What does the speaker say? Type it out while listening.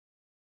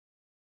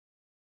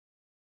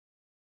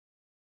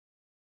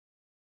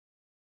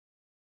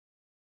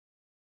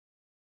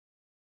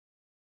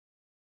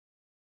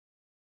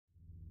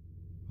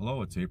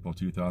Hello, it's April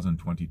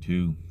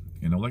 2022,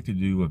 and I'd like to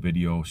do a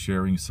video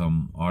sharing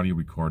some audio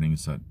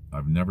recordings that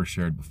I've never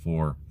shared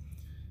before.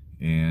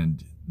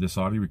 And this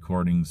audio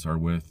recordings are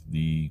with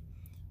the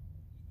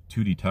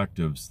two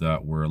detectives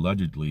that were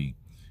allegedly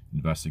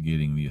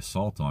investigating the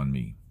assault on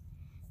me.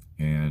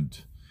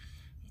 And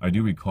I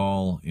do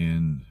recall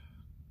in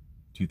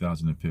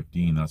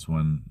 2015, that's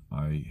when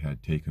I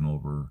had taken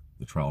over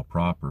the trial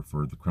proper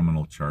for the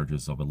criminal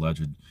charges of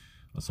alleged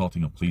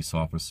assaulting a police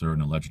officer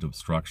and alleged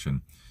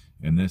obstruction.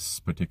 And this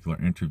particular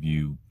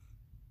interview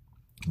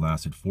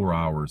lasted 4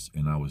 hours,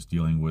 and I was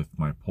dealing with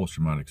my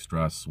post-traumatic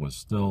stress was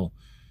still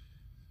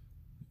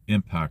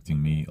impacting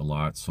me a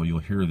lot. So you'll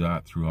hear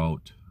that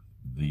throughout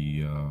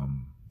the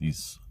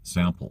these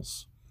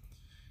samples.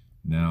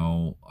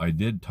 Now, I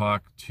did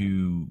talk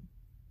to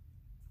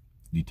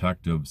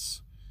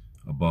detectives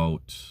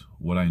about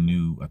what I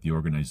knew at the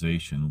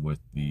organization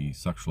with the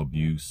sexual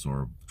abuse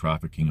or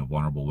trafficking of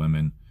vulnerable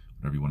women,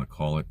 whatever you want to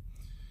call it,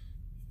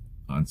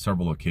 on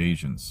several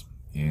occasions,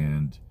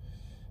 and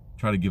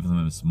try to give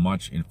them as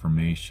much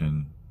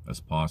information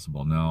as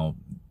possible. Now,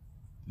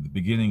 at the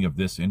beginning of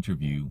this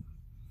interview,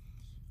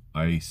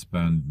 I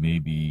spend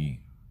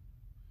maybe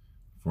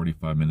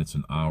 45 minutes,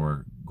 an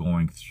hour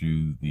going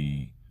through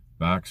the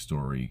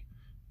backstory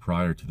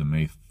prior to the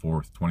May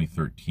 4th,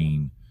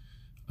 2013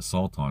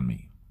 assault on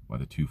me by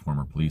the two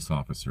former police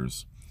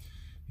officers.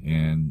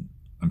 And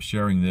I'm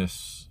sharing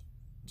this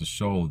to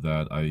show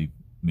that I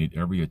made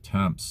every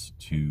attempt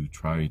to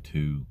try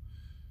to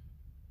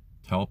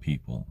tell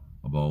people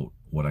about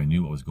what I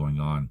knew, what was going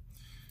on.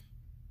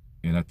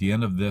 And at the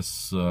end of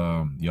this,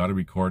 the audio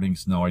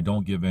recordings, now I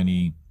don't give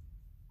any,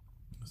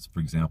 for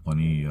example,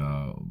 any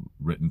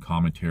written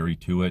commentary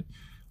to it.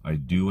 I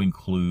do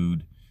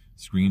include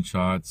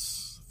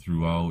screenshots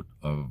throughout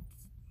of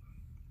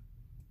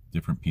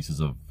different pieces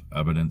of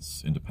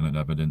evidence, independent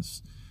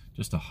evidence,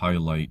 just to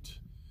highlight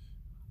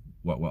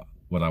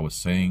what I was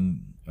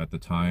saying at the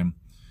time,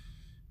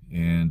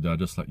 and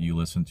just let you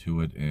listen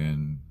to it,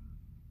 and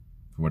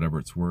for whatever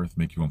it's worth,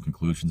 make your own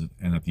conclusions.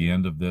 And at the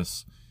end of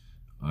this,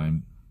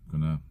 I'm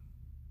gonna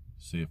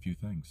say a few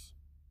things.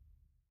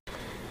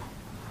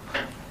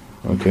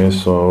 Okay,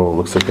 so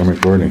looks like I'm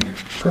recording.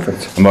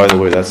 Perfect. And by the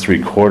way, that's the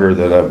recorder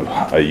that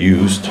I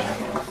used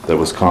that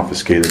was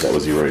confiscated, that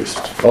was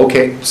erased.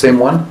 Okay, same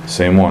one?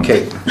 Same one.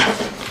 Okay.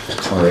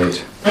 All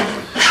right.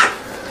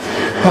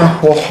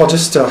 Well, I'll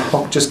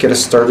just get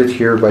us started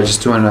here by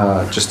just doing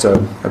just a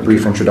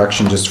brief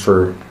introduction, just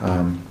for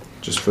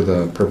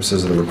the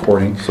purposes of the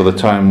recording. So the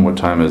time, what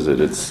time is it?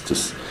 It's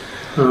just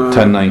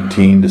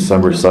 10/19,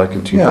 December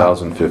 2nd,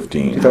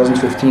 2015.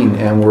 2015,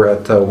 and we're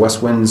at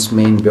West Wind's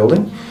main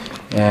building,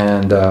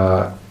 and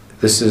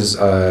this is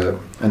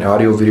an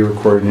audio-video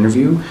recorded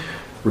interview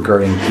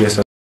regarding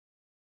PSS.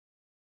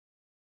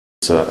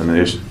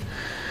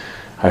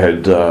 I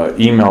had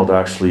emailed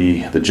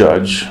actually the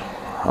judge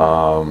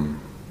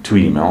 2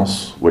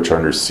 emails which are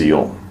under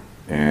seal,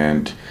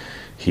 and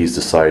he's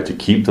decided to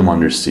keep them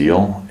under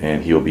seal,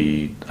 and he'll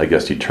be, I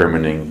guess,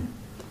 determining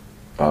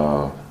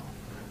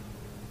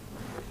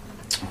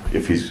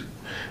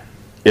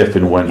if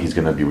and when he's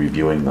going to be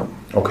reviewing them.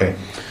 Okay.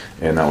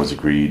 And that was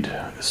agreed.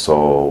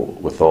 So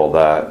with all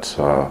that,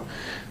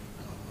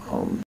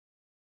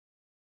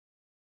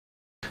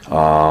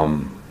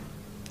 in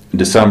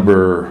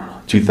December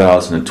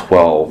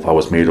 2012, I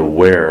was made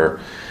aware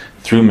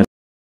through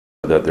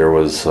that there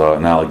was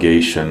an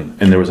allegation,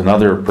 and there was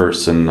another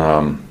person,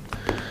 I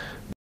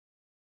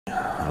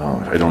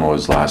don't know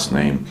his last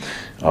name.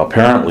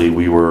 Apparently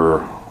we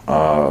were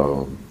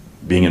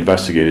being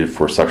investigated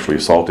for sexually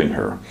assaulting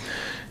her,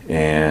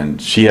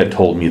 and she had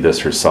told me this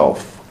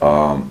herself.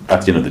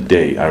 At the end of the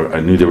day, I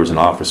knew there was an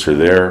officer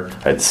there.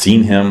 I'd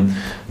seen him.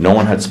 No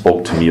one had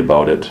spoke to me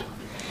about it.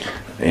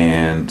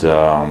 And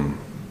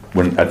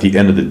when at the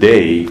end of the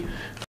day,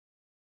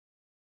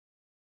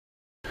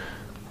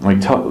 I'm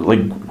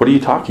like, what are you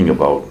talking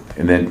about?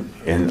 And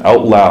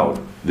out loud,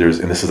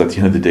 and this is at the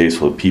end of the day,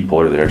 so the people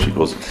are there. She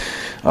goes,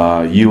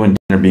 you and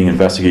Dan are being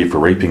investigated for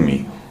raping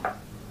me.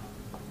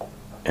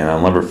 And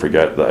I'll never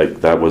forget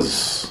that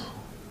was,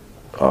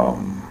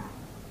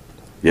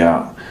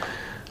 yeah,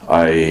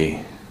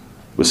 I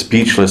was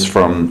speechless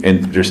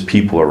and there's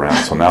people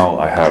around. So now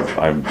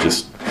I'm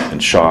just in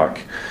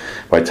shock.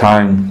 By the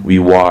time we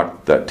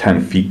walked that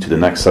 10 feet to the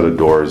next set of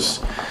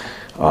doors,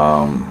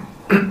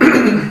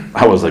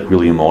 I was like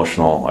really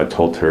emotional. I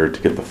told her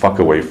to get the fuck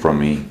away from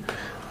me.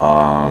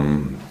 I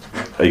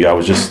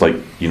was just like,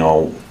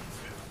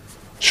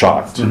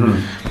 shocked. Mm-hmm.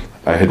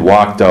 I had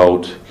walked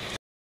out.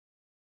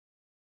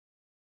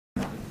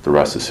 The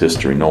rest is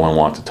history. No one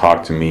wanted to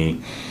talk to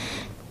me.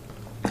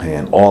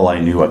 And all I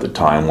knew at the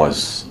time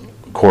was,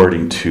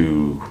 according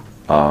to,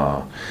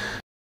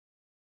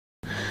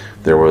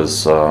 there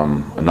was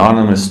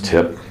anonymous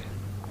tip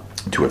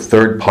to a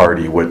third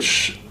party,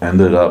 which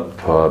ended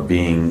up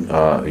being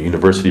a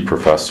university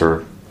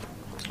professor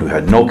who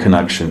had no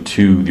connection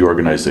to the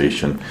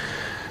organization.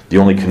 The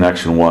only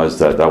connection was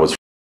that was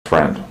a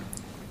friend.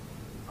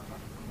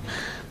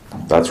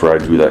 That's where I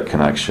drew that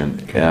connection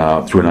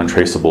through an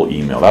untraceable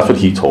email. That's what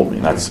he told me.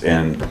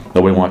 And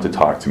nobody wanted to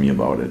talk to me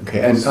about it.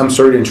 Okay, and I'm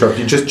sorry to interrupt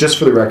you. Just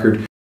for the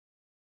record,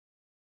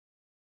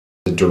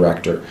 the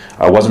director.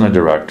 I wasn't a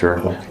director.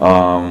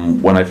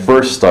 Okay. When I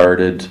first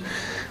started,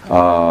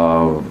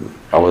 I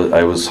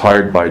was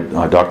hired by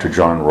Dr.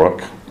 John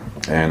Rook,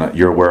 and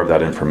you're aware of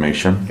that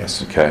information.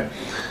 Yes. Okay.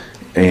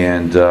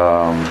 And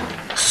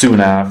soon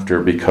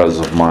after, because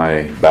of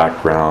my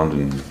background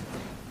and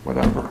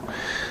whatever,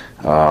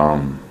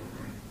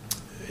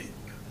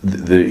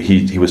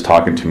 he was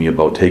talking to me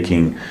about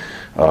taking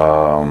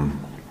a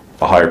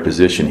higher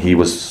position.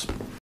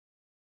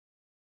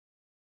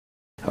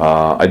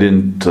 I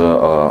didn't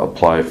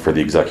apply for the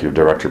executive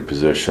director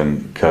position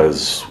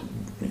because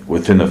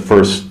within the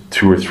first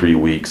 2 or 3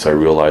 weeks I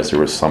realized there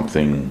was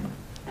something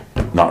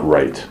not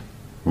right,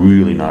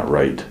 really not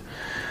right.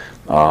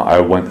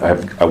 I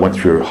went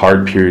through a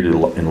hard period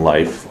in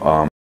life,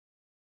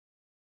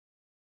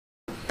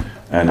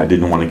 and I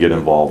didn't want to get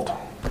involved.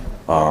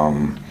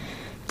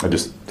 I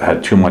just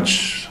had too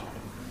much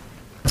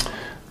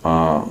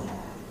on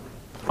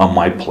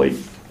my plate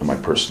in my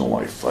personal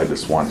life. I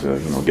just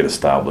wanted to, get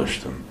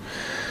established.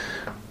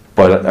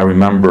 But I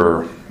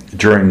remember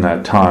during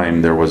that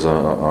time there was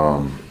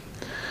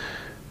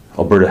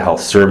Alberta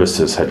Health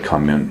Services had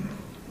come in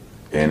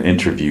and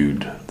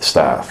interviewed the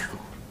staff.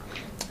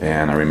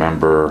 And I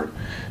remember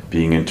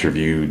being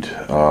interviewed,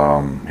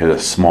 had a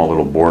small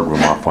little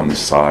boardroom off on the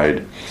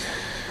side.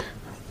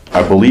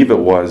 I believe it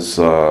was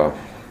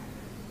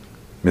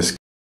Miss,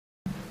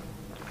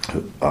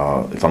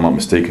 if I'm not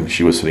mistaken,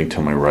 she was sitting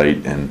to my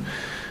right, and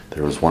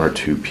there was 1 or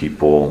 2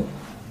 people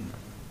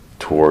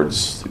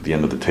towards the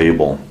end of the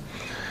table,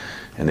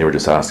 and they were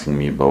just asking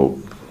me about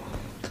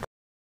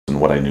and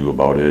what I knew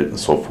about it and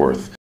so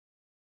forth.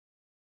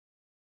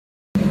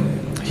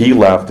 He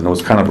left, and it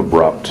was kind of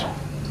abrupt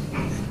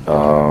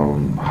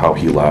how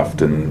he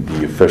left, and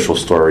the official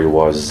story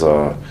was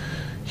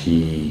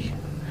he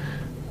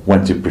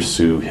went to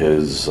pursue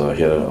his,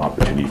 he had an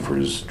opportunity for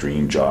his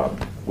dream job,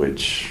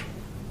 which,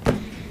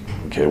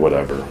 okay,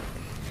 whatever.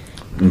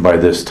 And by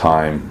this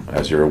time,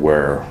 as you're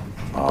aware,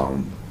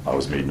 I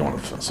was made known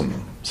of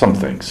some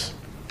things.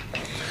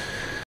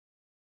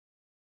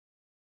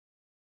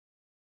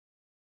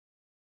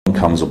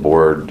 Comes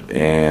aboard,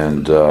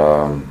 and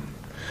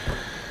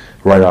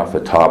right off the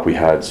top we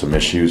had some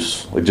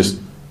issues. Like, just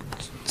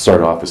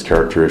started off as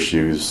character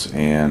issues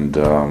and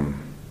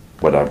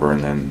whatever,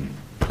 and then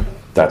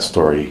that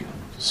story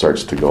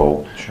starts to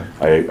go. Sure.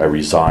 I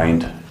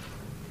resigned.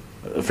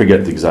 I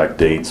forget the exact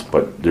dates,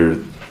 but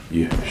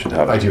you should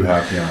have it. I do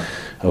have, yeah.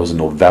 It was in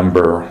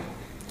November.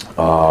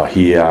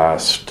 He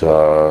asked,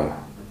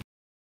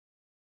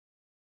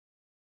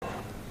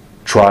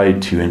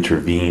 tried to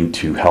intervene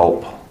to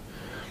help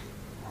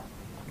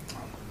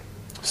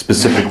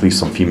specifically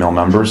some female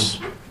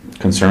members'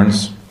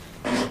 concerns.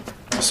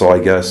 So I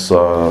guess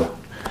I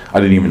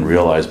didn't even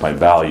realize my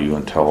value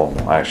until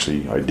I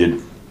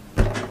did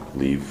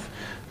leave.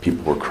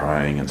 People were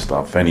crying and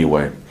stuff.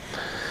 Anyway,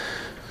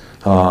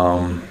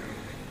 so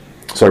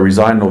I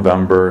resigned in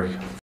November.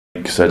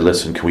 He said,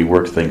 "Listen, can we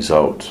work things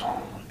out?"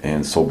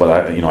 And so, but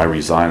I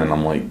resigned, and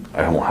I'm like,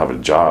 I don't have a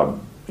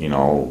job,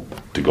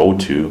 to go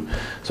to.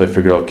 So I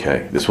figured,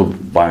 okay, this will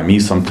buy me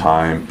some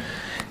time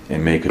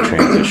and make a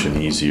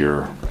transition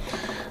easier.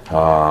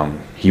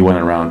 He went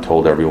around and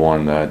told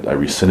everyone that I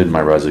rescinded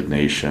my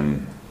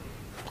resignation.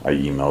 I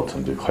emailed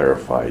him to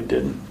clarify I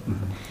didn't.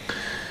 Mm-hmm.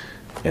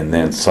 And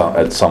then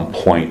at some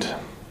point,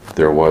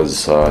 there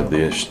was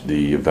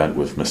the event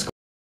with Miss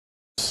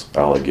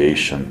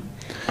allegation.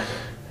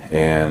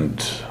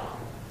 And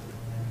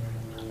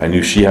I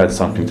knew she had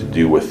something to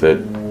do with it,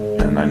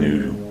 and I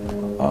knew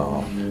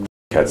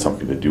had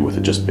something to do with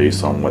it just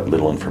based on what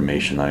little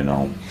information I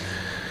know.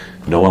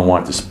 No one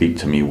wanted to speak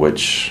to me,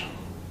 which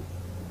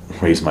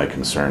raised my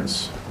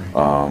concerns.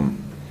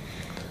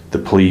 The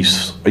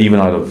police, even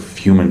out of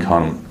human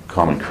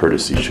common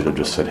courtesy, should have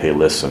just said, "Hey,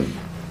 listen,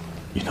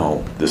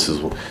 this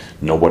is."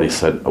 Nobody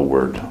said a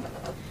word.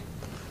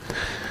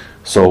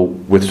 So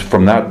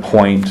from that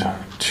point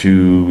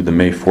to the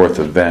May 4th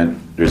event,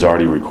 there's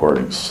already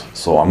recordings.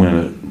 So I'm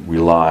going to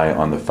rely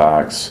on the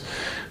facts.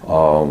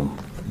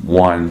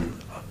 One,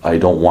 I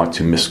don't want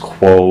to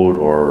misquote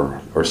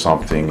or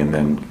something and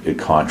then it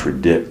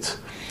contradict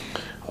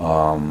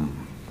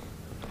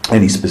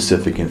any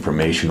specific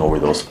information over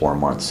those 4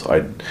 months.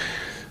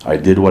 I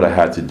did what I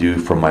had to do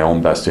for my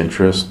own best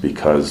interest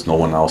because no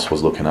one else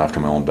was looking after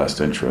my own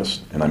best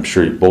interest. And I'm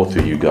sure both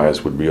of you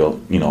guys would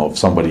if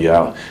somebody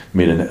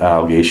made an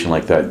allegation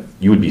like that,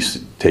 you would be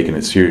taking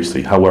it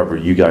seriously. However,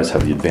 you guys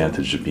have the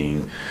advantage of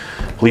being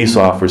police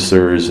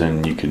officers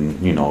and you can,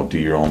 do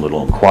your own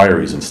little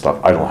inquiries and stuff.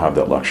 I don't have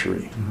that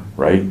luxury,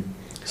 right?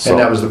 So, and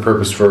that was the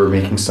purpose for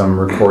making some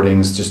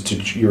recordings,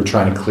 you were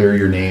trying to clear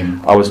your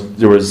name.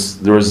 There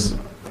was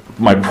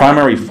my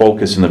primary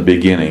focus in the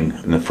beginning,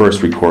 in the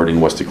first recording,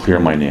 was to clear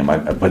my name.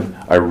 But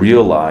I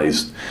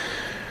realized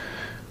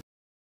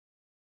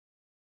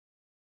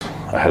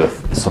I had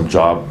some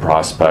job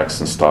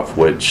prospects and stuff,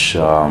 which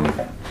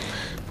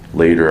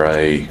later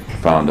I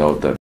found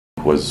out that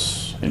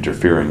was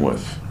interfering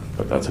with,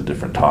 but that's a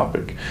different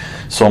topic.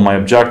 So my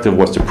objective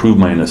was to prove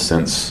my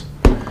innocence,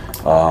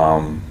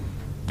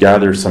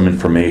 gather some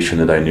information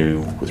that I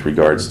knew with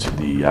regards to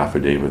the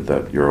affidavit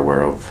that you're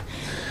aware of,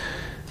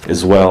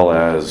 as well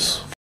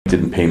as he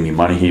didn't pay me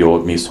money he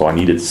owed me, so I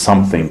needed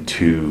something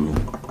to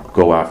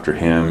go after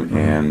him.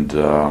 And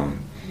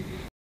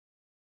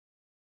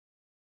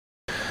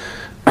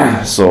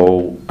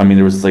so, I mean,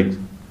 there was like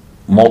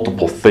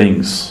multiple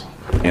things.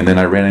 And then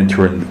I ran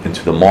into her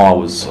into the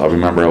mall. I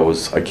remember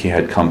I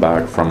had come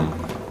back from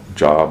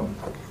job,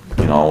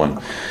 you know, and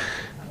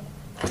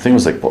I think it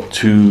was like about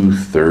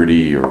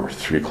 2:30 or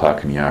 3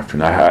 o'clock in the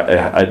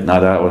afternoon.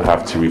 Now that would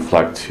have to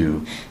reflect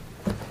to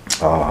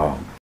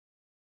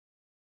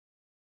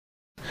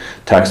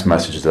text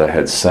messages that I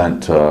had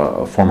sent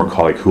a former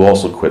colleague who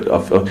also quit. A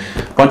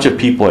bunch of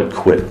people had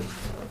quit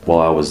while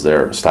I was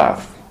there,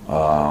 staff.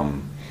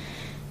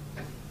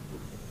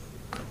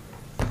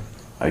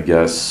 I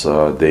guess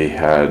they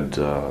had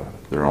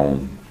their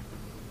own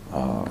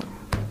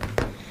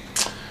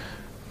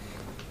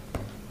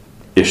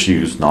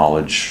issues,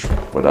 knowledge,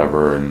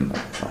 whatever, and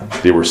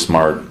they were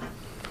smart.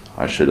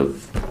 I should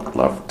have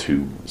left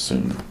too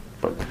soon.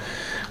 But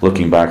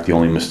looking back, the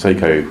only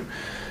mistake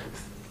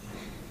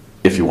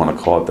if you want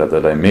to call it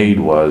that I made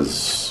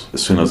was,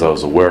 as soon as I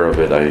was aware of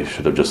it, I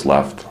should have just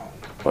left.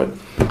 But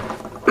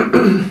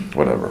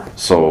whatever.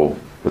 So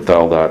with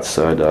all that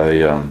said,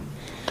 I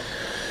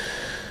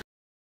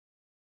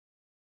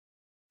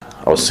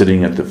was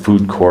sitting at the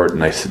food court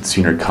and I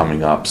seen her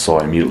coming up, so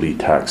I immediately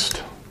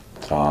text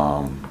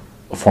a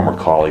former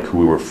colleague who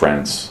we were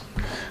friends.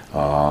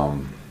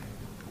 Now,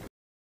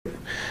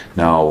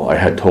 I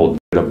had told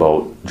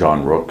about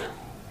John Rook,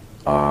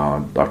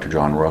 Dr.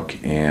 John Rook,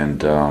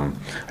 and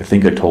I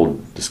think I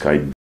told this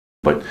guy,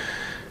 but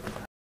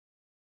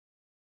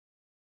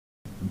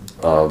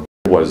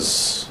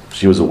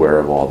she was aware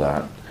of all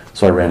that.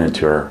 So I ran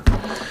into her.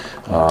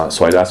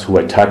 So I'd asked who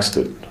I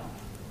texted,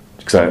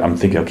 because I'm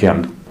thinking, okay,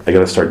 I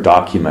got to start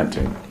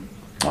documenting.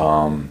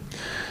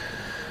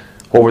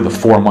 Over the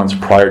 4 months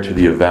prior to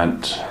the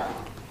event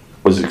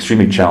was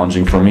extremely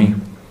challenging for me.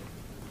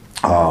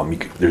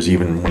 There's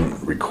even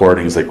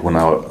recordings like when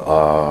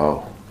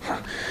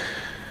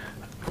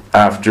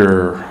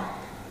after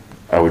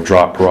I would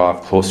drop her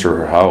off close to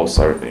her house,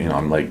 I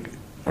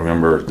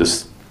remember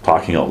just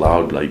talking out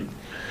loud, like,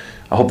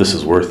 I hope this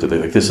is worth it.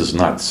 Like, this is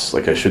nuts.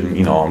 Like, I shouldn't,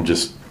 I'm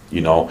just,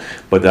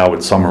 but that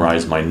would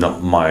summarize my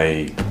not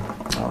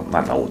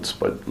notes,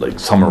 but like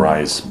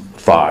summarize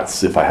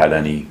thoughts if I had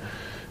any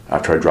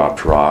after I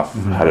dropped her off,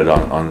 had it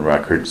on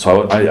record.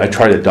 So I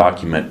try to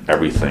document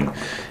everything,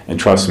 and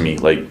trust me,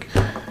 like,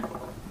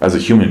 as a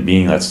human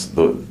being, that's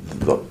the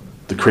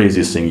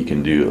craziest thing you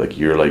can do. Like,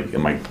 you're like,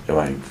 am I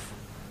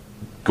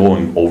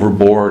going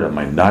overboard? Am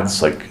I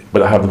nuts? Like,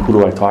 but who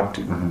do I talk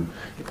to?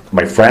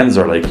 My friends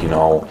are like,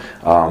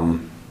 I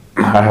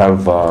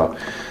have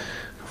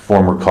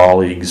former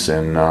colleagues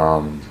and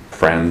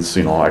friends,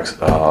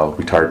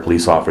 retired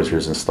police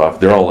officers and stuff.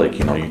 They're all like,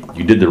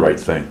 you did the right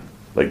thing.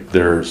 Like,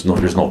 there's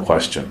no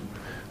question.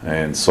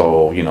 And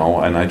so,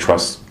 and I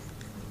trust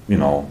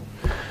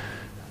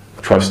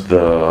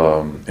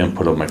the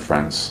input of my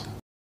friends.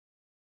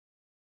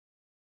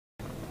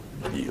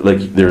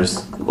 Like,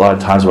 there's a lot of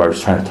times where I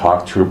was trying to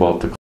talk to her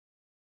about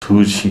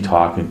who is she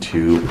talking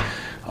to.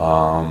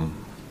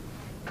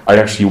 I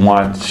actually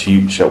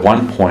she at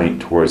one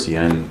point towards the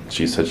end,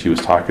 she said she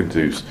was talking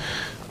to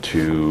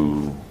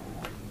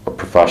a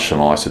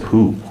professional. I said,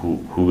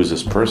 who is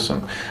this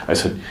person? I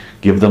said,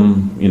 give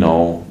them,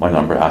 my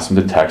number, ask them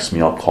to text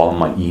me, I'll call them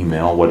my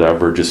email,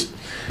 whatever. Just,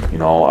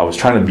 I was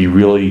trying to be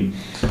really,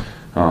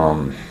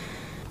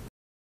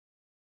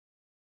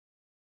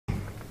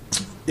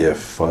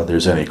 if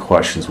there's any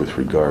questions with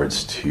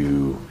regards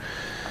to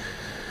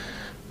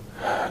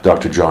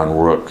Dr. John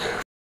Rook,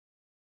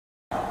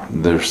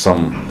 there's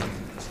some,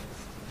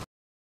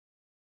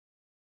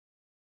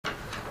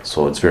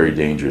 so it's very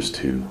dangerous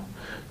to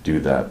do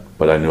that.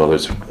 But I know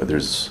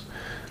there's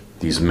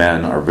these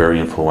men are very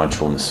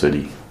influential in the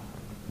city,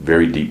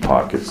 very deep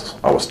pockets.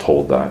 I was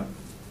told that,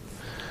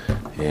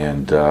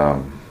 and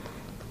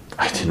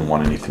I didn't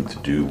want anything to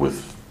do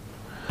with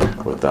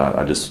that.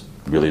 I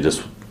really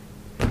just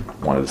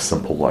wanted a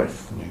simple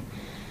life.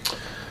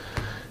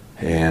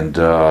 And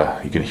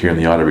you can hear in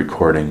the audio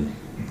recording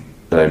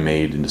that I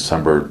made in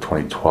December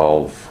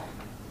 2012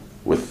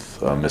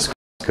 with Miss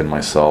and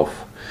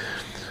myself,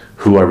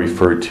 who I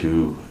referred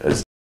to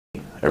as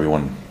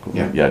everyone.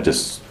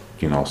 Just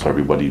so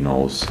everybody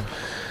knows.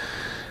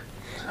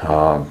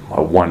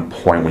 At one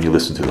point, when you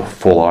listen to the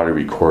full audio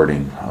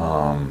recording,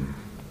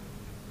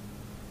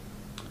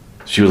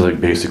 she was like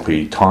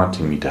basically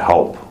taunting me to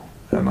help,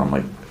 and I'm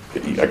like,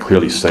 I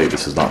clearly say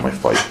this is not my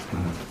fight,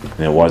 and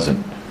it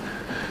wasn't,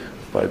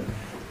 but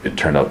it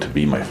turned out to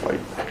be my fight.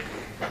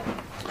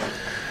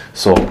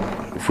 So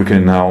if we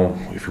can now,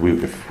 if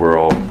we're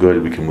all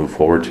good, we can move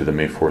forward to the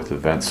May 4th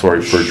event.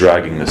 Sorry for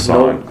dragging this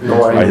on.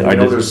 No, I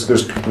know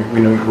we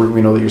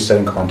know that you're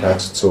setting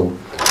context. So,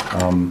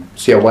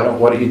 yeah, why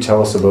don't you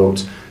tell us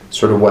about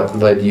sort of what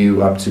led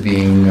you up to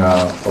being,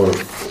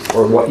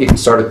 or what you can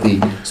start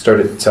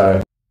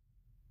at.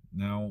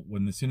 Now,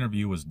 when this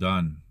interview was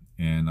done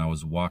and I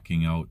was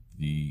walking out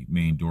the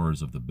main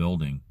doors of the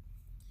building,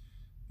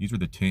 these were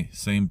the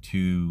same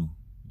two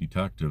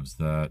detectives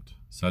that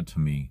said to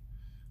me,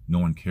 "No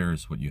one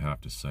cares what you have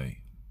to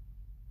say."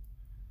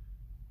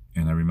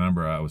 And I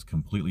remember I was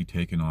completely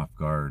taken off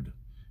guard.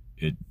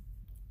 It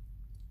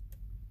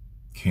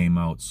came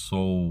out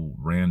so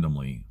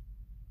randomly.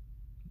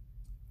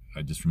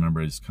 I just remember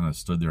I just kind of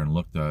stood there and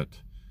looked at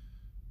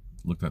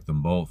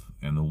them both,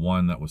 and the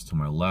one that was to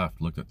my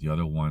left looked at the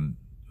other one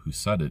who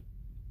said it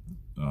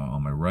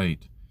on my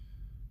right,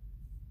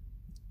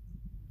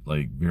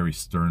 like very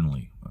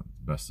sternly.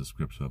 Best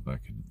description I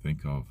could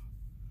think of.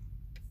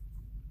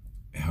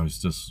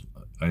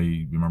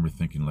 I remember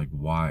thinking, like,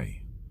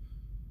 why?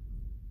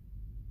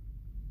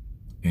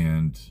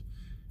 And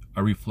I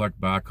reflect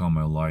back on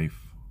my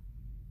life.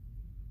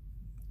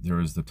 There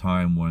was the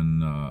time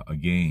when a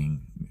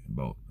gang,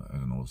 about, I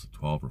don't know, it was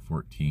 12 or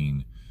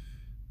 14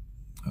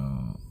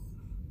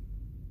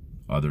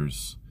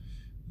 others,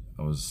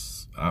 I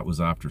was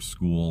after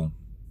school.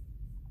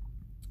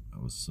 I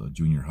was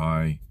junior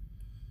high.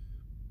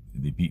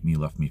 They beat me,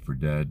 left me for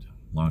dead.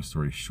 Long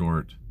story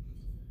short,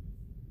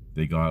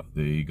 they got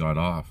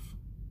off,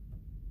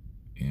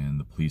 and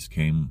the police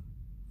came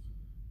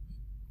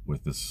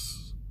with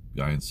this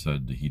guy and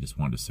said he just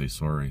wanted to say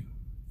sorry.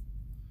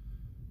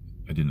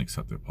 I didn't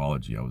accept the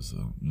apology. I was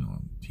a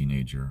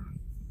teenager.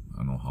 I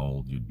don't know how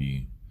old you'd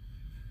be.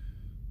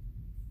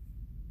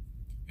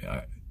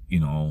 I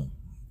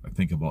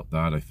think about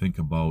that. I think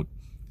about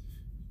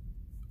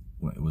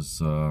when it was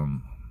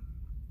the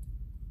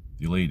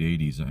late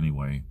 80s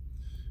anyway.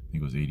 I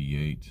think it was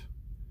 88,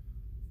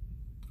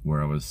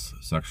 where I was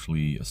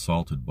sexually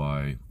assaulted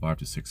by 5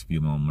 to 6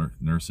 female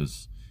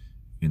nurses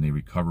in a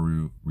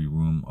recovery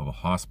room of a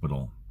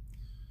hospital.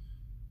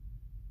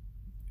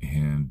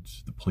 And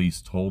the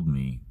police told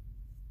me,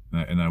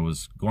 and I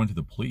was going to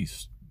the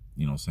police,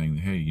 saying,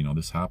 hey,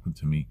 this happened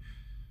to me.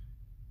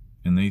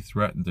 And they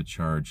threatened to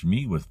charge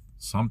me with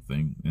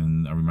something.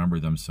 And I remember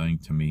them saying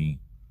to me,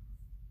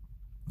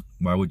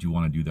 why would you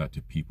want to do that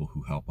to people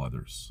who help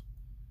others?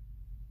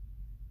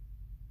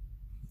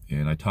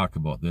 And I talk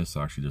about this,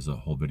 actually, there's a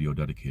whole video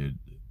dedicated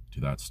to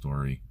that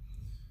story.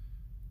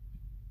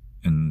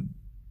 And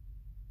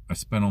I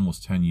spent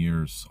almost 10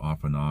 years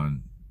off and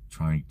on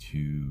trying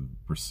to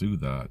pursue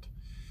that,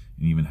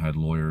 and even had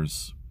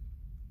lawyers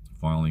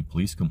filing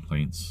police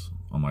complaints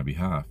on my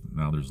behalf.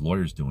 Now there's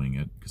lawyers doing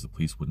it because the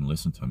police wouldn't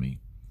listen to me.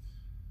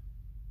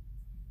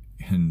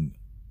 And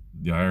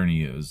the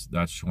irony is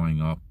that's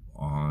showing up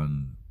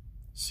on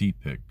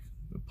CPIC,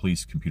 the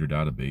police computer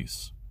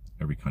database.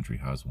 Every country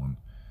has one,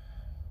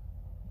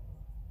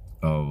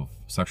 of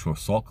sexual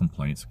assault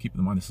complaints. Keep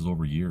in mind, this is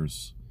over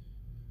years.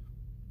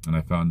 And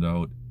I found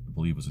out, I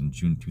believe it was in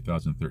June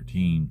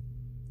 2013,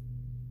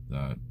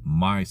 that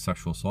my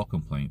sexual assault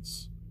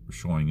complaints were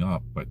showing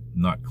up, but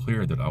not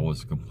clear that I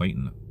was a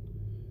complainant.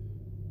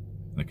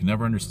 And I can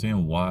never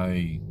understand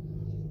why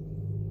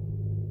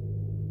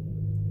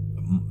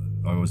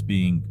I was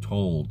being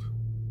told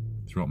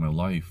throughout my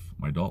life,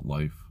 my adult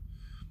life,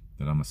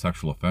 that I'm a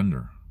sexual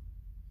offender.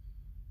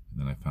 And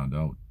then I found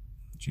out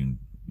June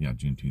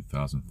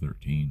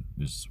 2013.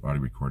 There's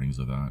audio recordings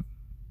of that.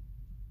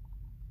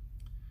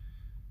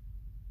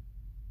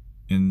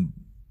 And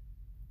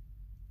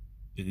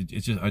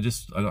it's just, I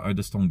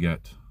just don't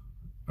get,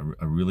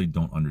 I really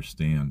don't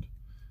understand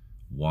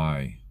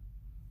why,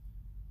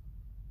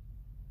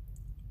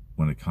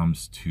 when it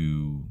comes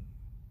to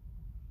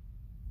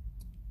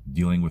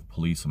dealing with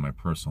police in my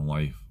personal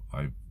life,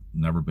 I've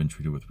never been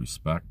treated with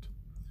respect,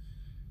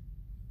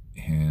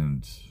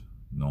 and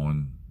no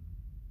one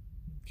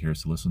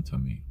cares to listen to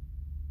me.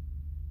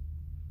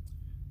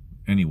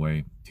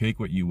 Anyway, take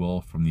what you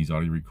will from these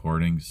audio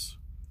recordings.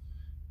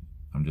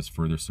 I'm just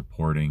further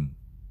supporting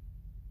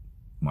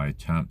my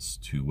attempts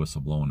to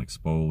whistleblow and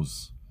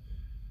expose,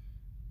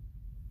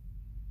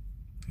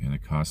 and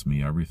it cost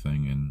me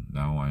everything, and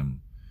now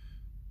I'm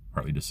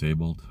partly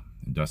disabled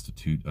and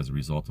destitute as a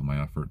result of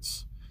my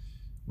efforts,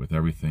 with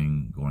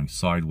everything going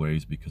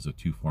sideways because of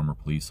 2 former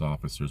police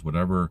officers.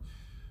 Whatever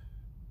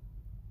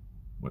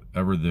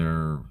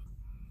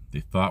they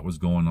thought was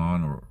going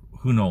on, or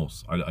who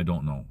knows, I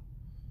don't know.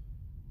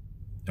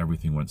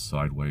 Everything went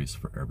sideways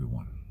for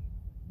everyone.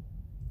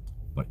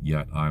 But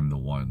yet I'm the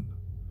one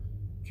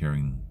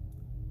carrying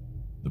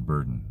the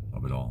burden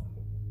of it all.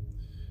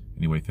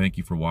 Anyway, thank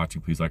you for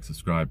watching. Please like,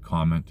 subscribe,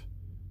 comment,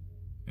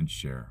 and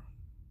share.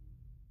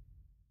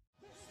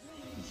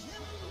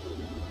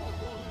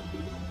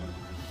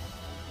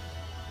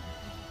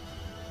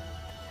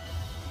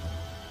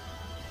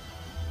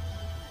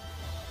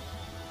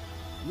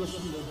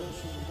 Listen to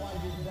this and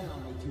write it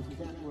down if you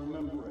can't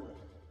remember it.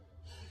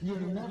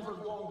 You're never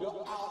going to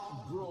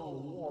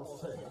outgrow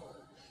warfare.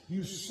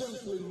 You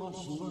simply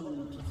must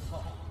learn to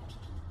fight.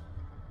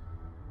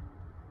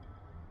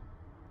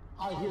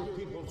 I hear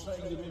people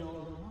saying to me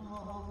all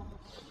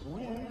the time,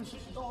 when is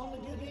it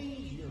going to get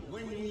easier?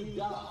 When you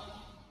die.